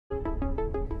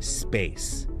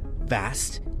Space.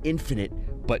 Vast, infinite,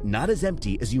 but not as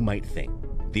empty as you might think.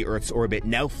 The Earth's orbit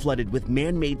now flooded with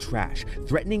man-made trash,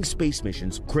 threatening space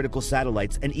missions, critical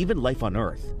satellites, and even life on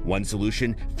Earth. One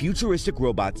solution, futuristic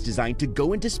robots designed to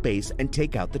go into space and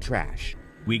take out the trash.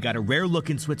 We got a rare look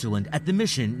in Switzerland at the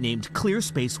mission named Clear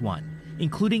Space One,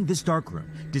 including this darkroom,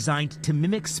 designed to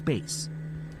mimic space.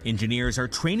 Engineers are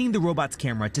training the robot's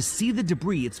camera to see the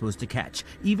debris it's supposed to catch,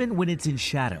 even when it's in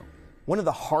shadow. One of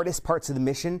the hardest parts of the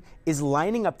mission is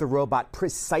lining up the robot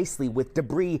precisely with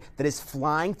debris that is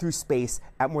flying through space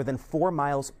at more than 4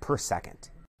 miles per second.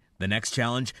 The next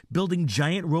challenge, building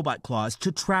giant robot claws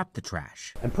to trap the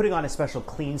trash. I'm putting on a special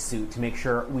clean suit to make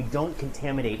sure we don't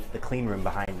contaminate the clean room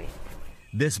behind me.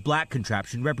 This black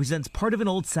contraption represents part of an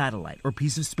old satellite or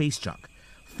piece of space junk.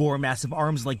 4 massive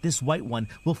arms like this white one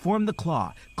will form the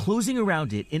claw, closing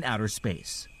around it in outer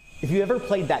space. If you ever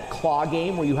played that claw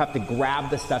game where you have to grab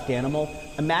the stuffed animal,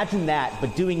 imagine that,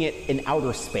 but doing it in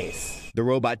outer space. The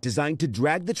robot designed to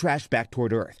drag the trash back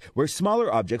toward Earth, where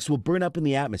smaller objects will burn up in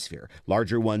the atmosphere,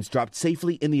 larger ones dropped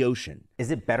safely in the ocean.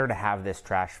 Is it better to have this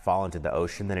trash fall into the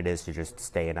ocean than it is to just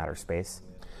stay in outer space?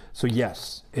 So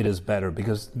yes, it is better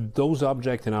because those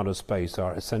objects in outer space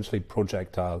are essentially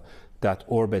projectiles that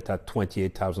orbit at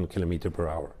 28,000 kilometers per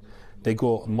hour. They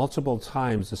go multiple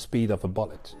times the speed of a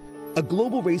bullet. A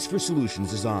global race for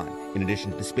solutions is on. In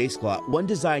addition to the space claw, one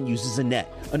design uses a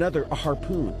net, another a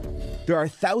harpoon. There are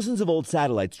thousands of old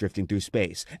satellites drifting through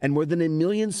space, and more than 1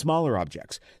 million smaller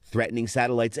objects, threatening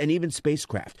satellites and even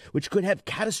spacecraft, which could have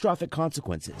catastrophic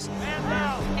consequences.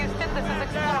 Houston, this is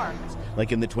Explorer.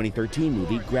 Like in the 2013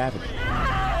 movie Gravity.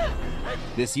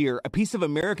 This year, a piece of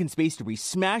American space debris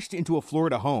smashed into a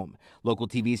Florida home. Local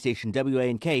TV station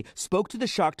WANK spoke to the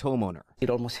shocked homeowner. It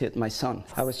almost hit my son.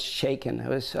 I was shaken. I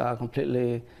was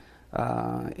completely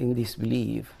in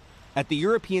disbelief. At the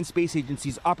European Space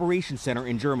Agency's Operations Center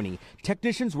in Germany,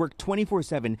 technicians work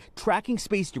 24/7 tracking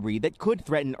space debris that could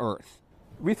threaten Earth.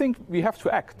 We think we have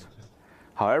to act.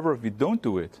 However, if we don't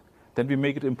do it, then we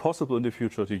make it impossible in the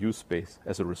future to use space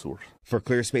as a resource. For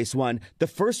Clear Space One, the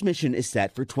first mission is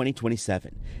set for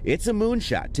 2027. It's a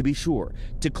moonshot, to be sure,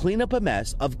 to clean up a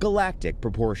mess of galactic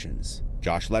proportions.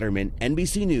 Josh Lederman,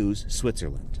 NBC News,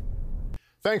 Switzerland.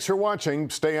 Thanks for watching.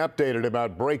 Stay updated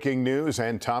about breaking news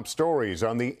and top stories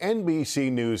on the NBC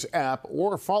News app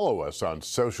or follow us on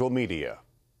social media.